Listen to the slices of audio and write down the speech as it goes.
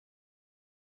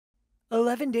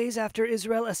11 days after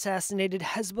Israel assassinated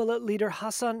Hezbollah leader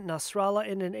Hassan Nasrallah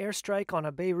in an airstrike on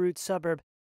a Beirut suburb,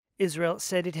 Israel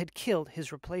said it had killed his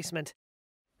replacement.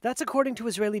 That's according to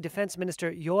Israeli Defense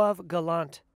Minister Yoav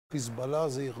Gallant.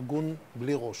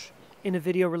 In a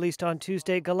video released on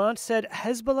Tuesday, Gallant said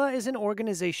Hezbollah is an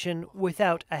organization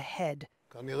without a head.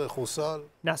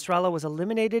 Nasrallah was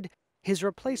eliminated. His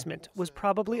replacement was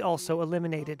probably also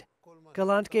eliminated.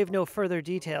 Gallant gave no further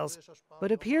details,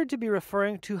 but appeared to be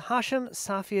referring to Hashem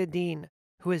Safiaddin,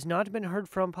 who has not been heard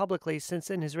from publicly since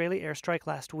an Israeli airstrike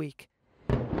last week.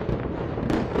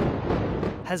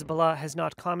 Hezbollah has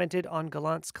not commented on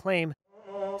Gallant's claim.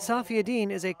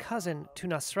 Safiaddin is a cousin to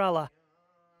Nasrallah.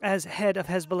 As head of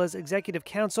Hezbollah's executive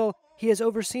council, he has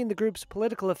overseen the group's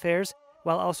political affairs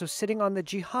while also sitting on the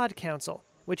Jihad Council,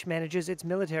 which manages its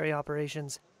military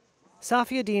operations.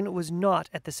 Safiaddin was not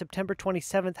at the September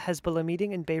 27th Hezbollah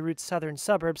meeting in Beirut's southern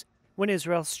suburbs when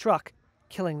Israel struck,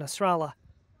 killing Nasrallah.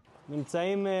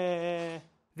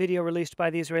 Video released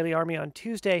by the Israeli army on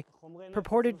Tuesday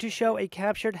purported to show a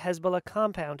captured Hezbollah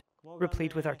compound,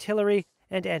 replete with artillery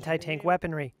and anti-tank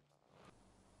weaponry.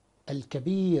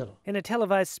 In a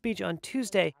televised speech on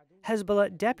Tuesday,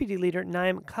 Hezbollah deputy leader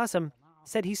Naim Qassem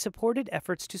said he supported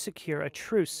efforts to secure a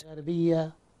truce.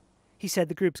 He said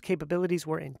the group's capabilities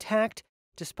were intact,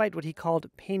 despite what he called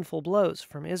painful blows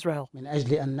from Israel.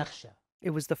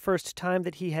 It was the first time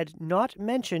that he had not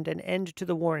mentioned an end to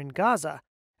the war in Gaza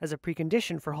as a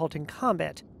precondition for halting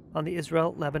combat on the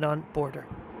Israel-Lebanon border.